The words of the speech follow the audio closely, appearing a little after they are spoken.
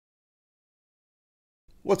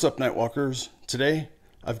What's up, Nightwalkers? Today,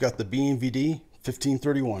 I've got the BNVD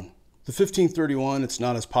 1531. The 1531, it's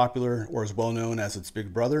not as popular or as well known as its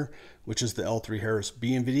big brother, which is the L3Harris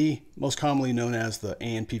BNVD, most commonly known as the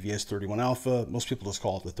ANPVS31 Alpha. Most people just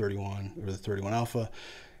call it the 31 or the 31 Alpha.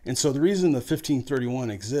 And so the reason the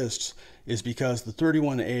 1531 exists is because the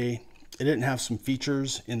 31A, it didn't have some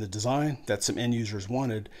features in the design that some end users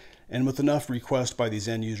wanted. And with enough requests by these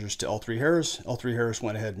end users to L3Harris, L3Harris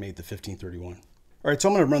went ahead and made the 1531. All right, so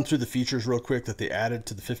I'm going to run through the features real quick that they added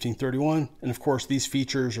to the 1531. And of course, these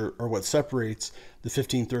features are what separates the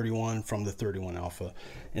 1531 from the 31 Alpha.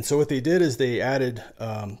 And so what they did is they added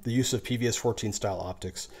the use of PVS-14 style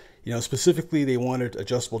optics. You know, specifically, they wanted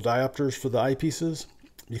adjustable diopters for the eyepieces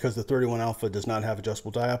because the 31 Alpha does not have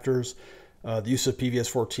adjustable diopters. The use of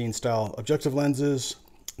PVS-14 style objective lenses.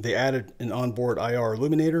 They added an onboard IR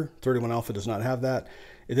illuminator. 31 Alpha does not have that.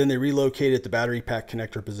 And then they relocated the battery pack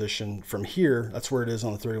connector position from here, that's where it is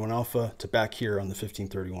on the 31 Alpha, to back here on the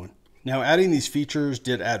 1531. Now, adding these features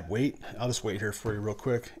did add weight. I'll just wait here for you real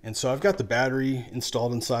quick. And so I've got the battery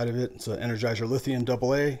installed inside of it. It's an Energizer Lithium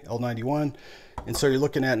AA L91. And so you're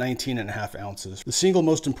looking at 19.5 ounces. The single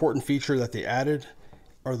most important feature that they added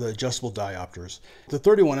are the adjustable diopters. The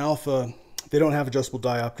 31 Alpha, they don't have adjustable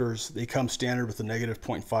diopters. They come standard with a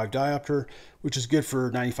 -0.5 diopter, which is good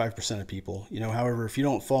for 95% of people. You know, however, if you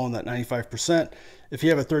don't fall in that 95%, if you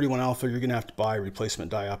have a 31 Alpha, you're gonna have to buy a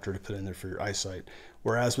replacement diopter to put in there for your eyesight.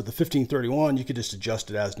 Whereas with the 1531, you could just adjust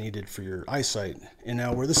it as needed for your eyesight. And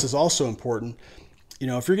now where this is also important, you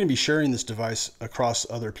know, if you're gonna be sharing this device across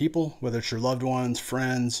other people, whether it's your loved ones,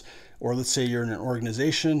 friends, or let's say you're in an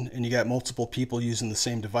organization and you got multiple people using the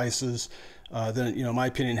same devices, then, you know, in my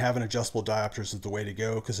opinion, having adjustable diopters is the way to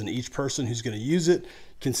go, because then each person who's going to use it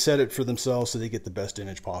can set it for themselves so they get the best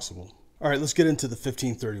image possible. All right, let's get into the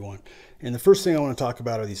 1531. And the first thing I want to talk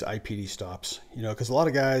about are these IPD stops, you know, because a lot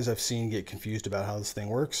of guys I've seen get confused about how this thing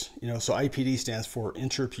works. You know, so IPD stands for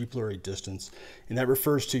interpupillary distance, and that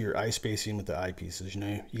refers to your eye spacing with the eyepieces. You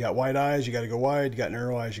know, you got wide eyes, you got to go wide. You got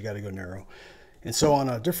narrow eyes, you got to go narrow. And so on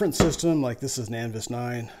a different system, like this is an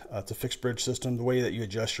NVIS9, it's a fixed bridge system, the way that you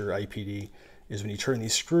adjust your IPD is when you turn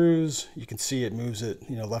these screws, you can see it moves it,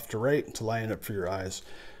 you know, left to right to line it up for your eyes.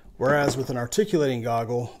 Whereas with an articulating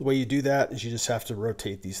goggle, the way you do that is you just have to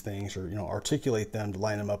rotate these things, or, you know, articulate them to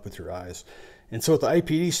line them up with your eyes. And so what the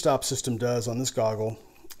IPD stop system does on this goggle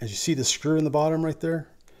is you see the screw in the bottom right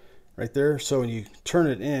there. So when you turn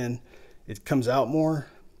it in, it comes out more,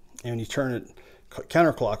 and when you turn it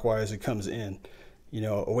counterclockwise, it comes in, you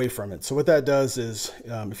know, away from it. So what that does is,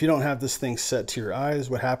 if you don't have this thing set to your eyes,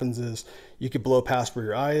 what happens is you could blow past where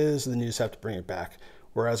your eye is, and then you just have to bring it back.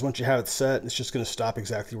 Whereas once you have it set, it's just going to stop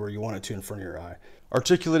exactly where you want it to in front of your eye.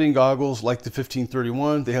 Articulating goggles like the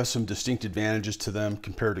 1531, they have some distinct advantages to them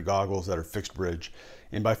compared to goggles that are fixed bridge.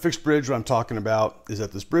 And by fixed bridge, what I'm talking about is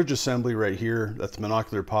that this bridge assembly right here that the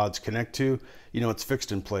monocular pods connect to, you know, it's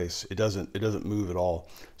fixed in place. It doesn't move at all.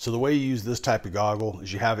 So the way you use this type of goggle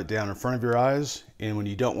is you have it down in front of your eyes, and when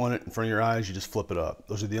you don't want it in front of your eyes, you just flip it up.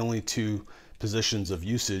 Those are the only two positions of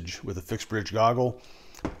usage with a fixed bridge goggle.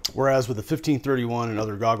 Whereas with the 1531 and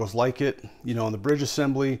other goggles like it, you know, on the bridge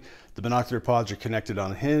assembly, the binocular pods are connected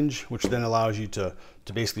on a hinge, which then allows you to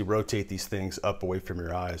basically rotate these things up away from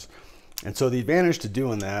your eyes. And so the advantage to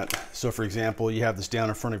doing that, so for example, you have this down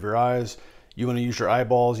in front of your eyes, you want to use your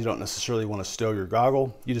eyeballs, you don't necessarily want to stow your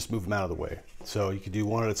goggle, you just move them out of the way. So you can do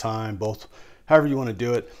one at a time, both, however you want to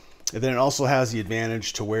do it. And then it also has the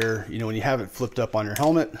advantage to where, you know, when you have it flipped up on your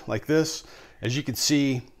helmet like this, as you can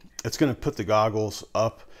see, it's going to put the goggles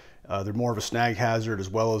up. They're more of a snag hazard, as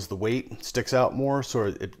well as the weight sticks out more. So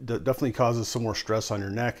it definitely causes some more stress on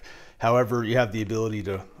your neck. However, you have the ability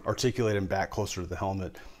to articulate them back closer to the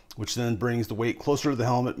helmet, which then brings the weight closer to the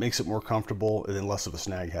helmet, makes it more comfortable, and then less of a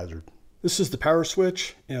snag hazard. This is the power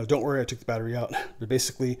switch. You know, don't worry, I took the battery out. But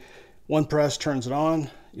basically, one press turns it on.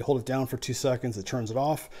 You hold it down for 2 seconds, it turns it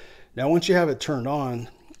off. Now, once you have it turned on,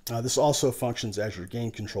 this also functions as your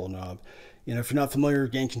gain control knob. You know, if you're not familiar,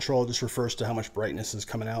 gain control just refers to how much brightness is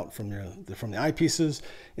coming out from the eyepieces.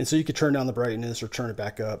 And so you could turn down the brightness or turn it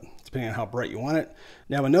back up, depending on how bright you want it.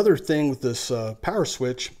 Now, another thing with this power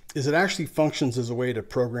switch is it actually functions as a way to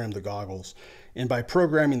program the goggles. And by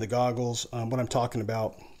programming the goggles, what I'm talking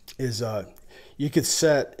about is you could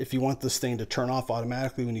set if you want this thing to turn off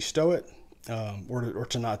automatically when you stow it, or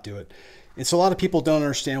to not do it. And so a lot of people don't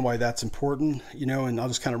understand why that's important, you know, and I'll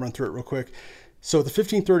just kind of run through it real quick. So the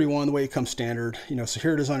 1531, the way it comes standard, you know, so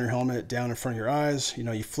here it is on your helmet, down in front of your eyes, you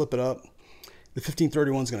know, you flip it up, the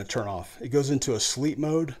 1531 is going to turn off. It goes into a sleep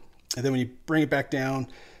mode, and then when you bring it back down,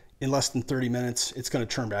 in less than 30 minutes, it's going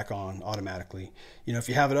to turn back on automatically. You know, if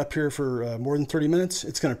you have it up here for more than 30 minutes,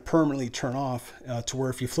 it's going to permanently turn off to where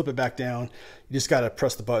if you flip it back down, you just got to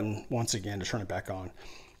press the button once again to turn it back on.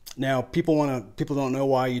 Now, people don't know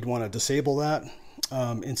why you'd want to disable that.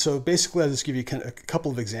 And so basically, I'll just give you a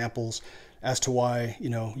couple of examples as to why, you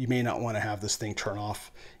know, you may not want to have this thing turn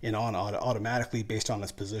off and on automatically based on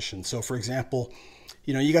its position. So for example,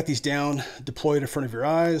 you know, you got these down deployed in front of your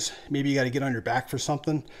eyes. Maybe you got to get on your back for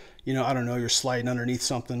something. You know, I don't know, you're sliding underneath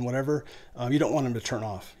something, whatever. You don't want them to turn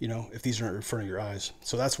off, you know, if these are in front of your eyes.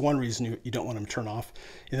 So that's one reason you don't want them to turn off.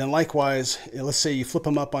 And then likewise, let's say you flip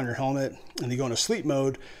them up on your helmet and they go into sleep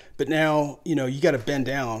mode, but now, you know, you got to bend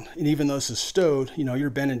down. And even though this is stowed, you know,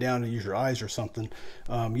 you're bending down to use your eyes or something.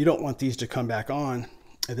 You don't want these to come back on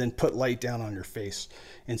and then put light down on your face.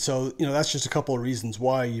 And so, you know, that's just a couple of reasons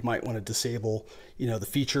why you might want to disable, you know, the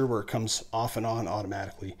feature where it comes off and on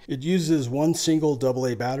automatically. It uses one single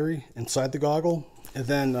AA battery inside the goggle. And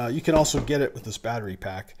then you can also get it with this battery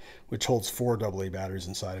pack, which holds 4 AA batteries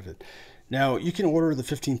inside of it. Now, you can order the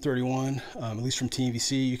 1531, at least from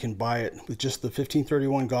TVC. You can buy it with just the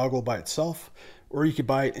 1531 goggle by itself, or you could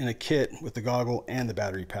buy it in a kit with the goggle and the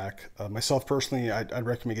battery pack. Myself personally, I'd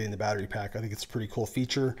recommend getting the battery pack. I think it's a pretty cool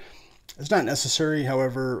feature. It's not necessary,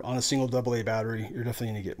 however, on a single AA battery, you're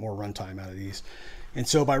definitely going to get more runtime out of these. And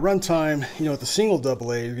so by runtime, you know, with the single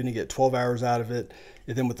AA, you're going to get 12 hours out of it.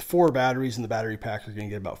 And then with the 4 batteries in the battery pack, you're going to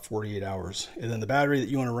get about 48 hours. And then the battery that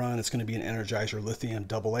you want to run, it's going to be an Energizer lithium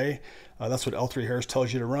AA. That's what L3Harris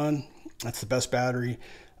tells you to run. That's the best battery.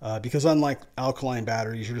 Because unlike alkaline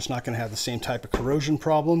batteries, you're just not going to have the same type of corrosion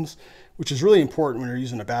problems, which is really important when you're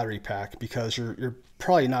using a battery pack, because you're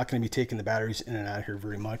probably not going to be taking the batteries in and out of here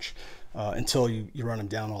very much until you run them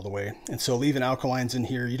down all the way. And so leaving alkalines in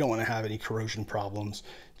here, you don't want to have any corrosion problems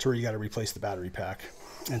to where you got to replace the battery pack.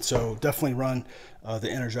 And so definitely run the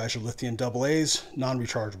Energizer lithium AA's,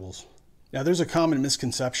 non-rechargeables. Now there's a common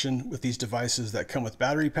misconception with these devices that come with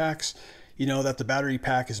battery packs, you know, that the battery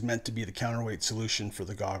pack is meant to be the counterweight solution for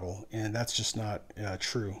the goggle. And that's just not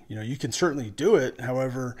true. You know, you can certainly do it.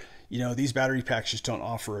 However, you know, these battery packs just don't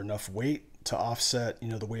offer enough weight to offset, you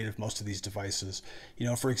know, the weight of most of these devices. You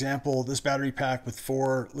know, for example, this battery pack with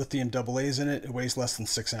 4 lithium AA's in it, it weighs less than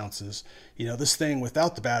 6 ounces. You know, this thing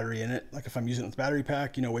without the battery in it, like if I'm using it with the battery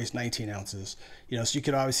pack, you know, weighs 19 ounces. You know, so you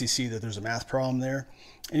could obviously see that there's a math problem there.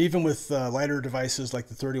 And even with lighter devices like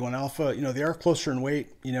the 31 Alpha, you know, they are closer in weight,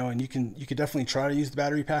 you know, and you could definitely try to use the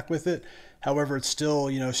battery pack with it. However, it's still,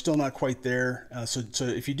 you know, still not quite there. So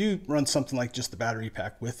if you do run something like just the battery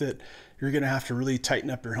pack with it, you're going to have to really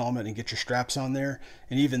tighten up your helmet and get your straps on there.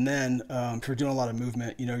 And even then, if you're doing a lot of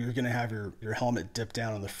movement, you know, you're going to have your helmet dip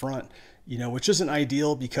down on the front, you know, which isn't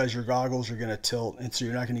ideal because your goggles are going to tilt. And so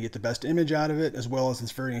you're not going to get the best image out of it, as well as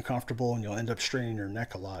it's very uncomfortable and you'll end up straining your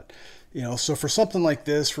neck a lot. You know, so for something like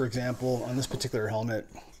this, for example, on this particular helmet,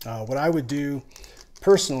 what I would do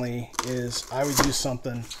personally is I would use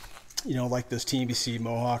something, you know, like this TVC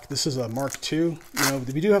Mohawk. This is a Mark II. You know,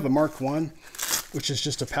 we do have a Mark I, which is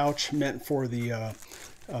just a pouch meant for the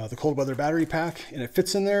cold weather battery pack, and it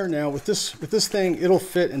fits in there. Now with this thing, it'll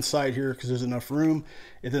fit inside here because there's enough room.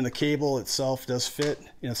 And then the cable itself does fit.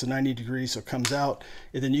 You know, it's a 90 degrees, so it comes out.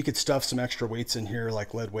 And then you could stuff some extra weights in here,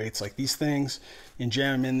 like lead weights, like these things, and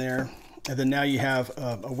jam them in there. And then now you have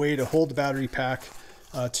a way to hold the battery pack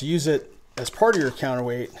to use it as part of your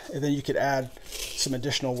counterweight, and then you could add some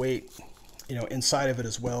additional weight, you know, inside of it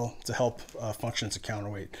as well to help function as a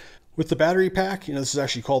counterweight. With the battery pack, you know, this is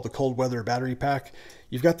actually called the cold weather battery pack.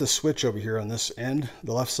 You've got the switch over here on this end,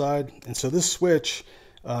 the left side, and so this switch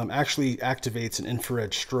actually activates an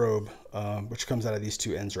infrared strobe, which comes out of these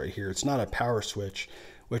 2 ends right here. It's not a power switch,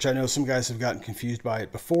 which I know some guys have gotten confused by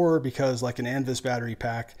it before, because like an Anvis battery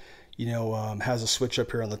pack, you know, has a switch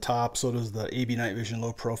up here on the top. So does the AB Night Vision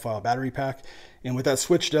low profile battery pack. And what that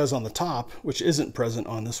switch does on the top, which isn't present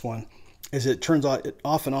on this one, is it turns it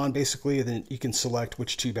off and on basically, and then you can select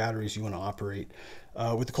which 2 batteries you want to operate.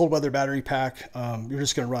 With the cold weather battery pack, you're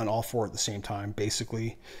just going to run all 4 at the same time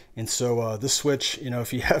basically. And so this switch, you know,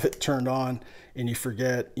 if you have it turned on and you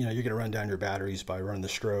forget, you know, you're going to run down your batteries by running the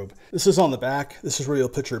strobe. This is on the back. This is where you'll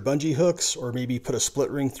put your bungee hooks, or maybe put a split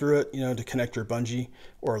ring through it, you know, to connect your bungee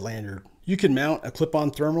or lanyard. You can mount a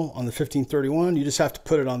clip-on thermal on the 1531. You just have to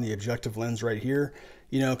put it on the objective lens right here.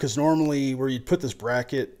 You know, because normally where you'd put this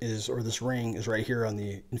bracket or this ring is right here on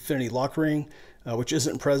the infinity lock ring, which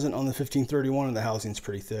isn't present on the 1531, and the housing's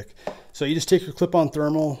pretty thick. So you just take your clip-on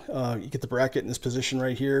thermal, you get the bracket in this position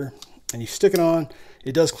right here, and you stick it on.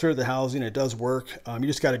 It does clear the housing. It does work. You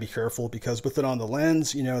just got to be careful because with it on the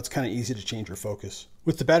lens, you know, it's kind of easy to change your focus.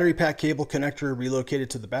 With the battery pack cable connector relocated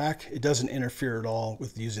to the back, it doesn't interfere at all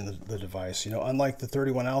with using the device. You know, unlike the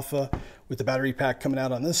 31 Alpha, with the battery pack coming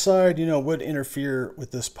out on this side, you know, would interfere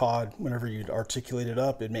with this pod whenever you'd articulate it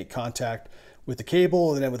up. It'd make contact with the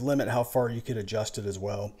cable, and it would limit how far you could adjust it as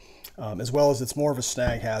well. As well as it's more of a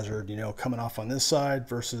snag hazard, you know, coming off on this side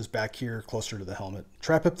versus back here closer to the helmet.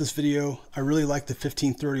 To wrap up this video, I really like the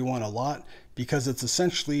 1531 a lot because it's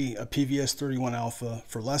essentially a PVS 31 Alpha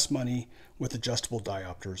for less money with adjustable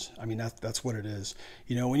diopters. I mean, that's what it is.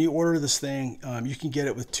 You know, when you order this thing, you can get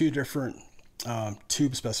it with two different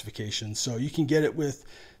tube specifications. So you can get it with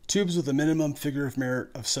tubes with a minimum figure of merit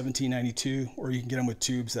of 1792, or you can get them with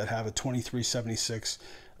tubes that have a 2376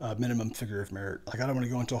 minimum figure of merit. Like, I don't want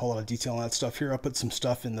to go into a whole lot of detail on that stuff here. I'll put some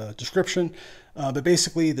stuff in the description. But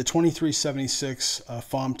basically, the 2376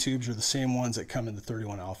 FOM tubes are the same ones that come in the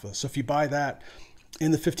 31 Alpha. So if you buy that in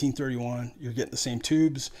the 1531, you're getting the same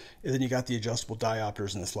tubes, and then you got the adjustable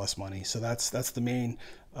diopters, and it's less money. So that's the main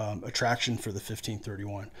attraction for the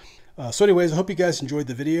 1531. So anyways, I hope you guys enjoyed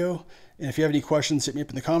the video. And if you have any questions, hit me up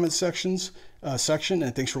in the comments section,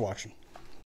 and thanks for watching.